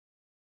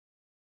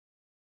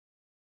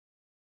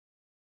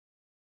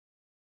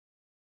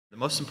The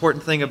most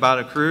important thing about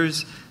a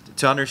cruise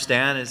to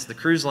understand is the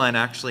cruise line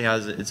actually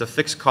it's a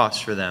fixed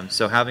cost for them.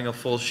 So having a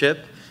full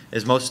ship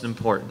is most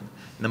important.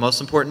 And the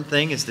most important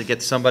thing is to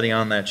get somebody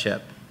on that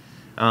ship.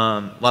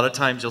 A lot of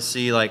times you'll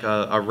see like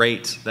a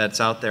rate that's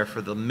out there for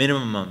the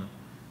minimum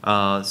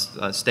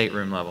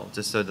stateroom level,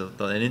 just so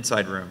an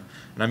inside room.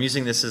 And I'm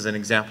using this as an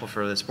example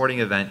for the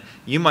sporting event.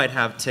 You might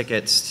have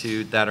tickets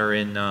that are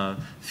in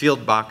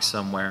field box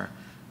somewhere.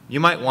 You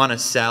might want to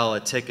sell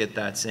a ticket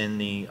that's in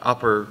the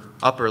upper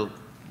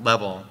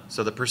level,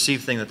 so the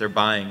perceived thing that they're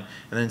buying,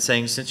 and then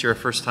saying, since you're a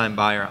first-time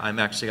buyer, I'm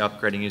actually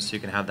upgrading you so you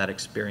can have that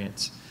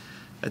experience.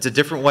 It's a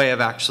different way of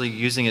actually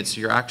using it,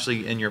 so you're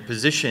actually, in your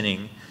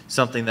positioning,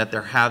 something that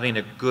they're having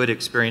a good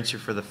experience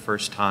for the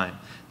first time.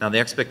 Now, the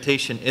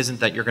expectation isn't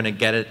that you're going to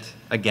get it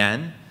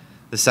again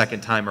the second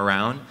time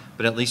around,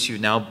 but at least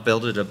you've now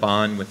built a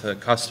bond with a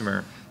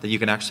customer that you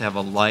can actually have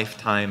a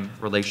lifetime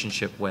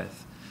relationship with.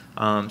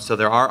 So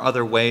there are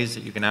other ways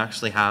that you can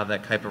actually have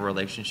that type of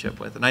relationship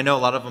with. And I know a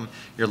lot of them,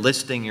 you're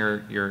listing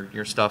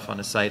your stuff on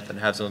a site that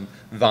has a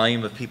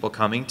volume of people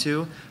coming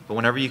to, but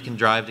whenever you can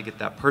drive to get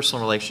that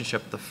personal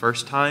relationship the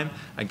first time,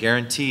 I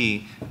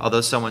guarantee,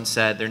 although someone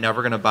said they're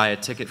never going to buy a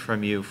ticket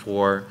from you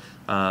for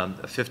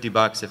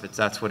 $50 if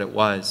that's what it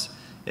was,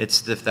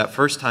 it's if that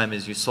first time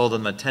is you sold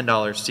them a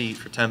 $10 seat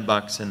for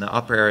 $10 in the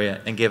upper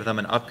area and gave them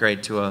an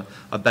upgrade to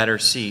a better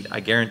seat, I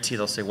guarantee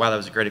they'll say, wow, that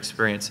was a great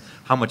experience.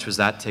 How much was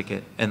that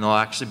ticket? And they'll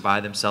actually buy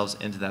themselves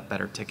into that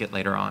better ticket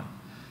later on.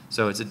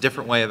 So it's a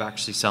different way of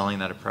actually selling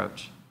that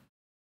approach.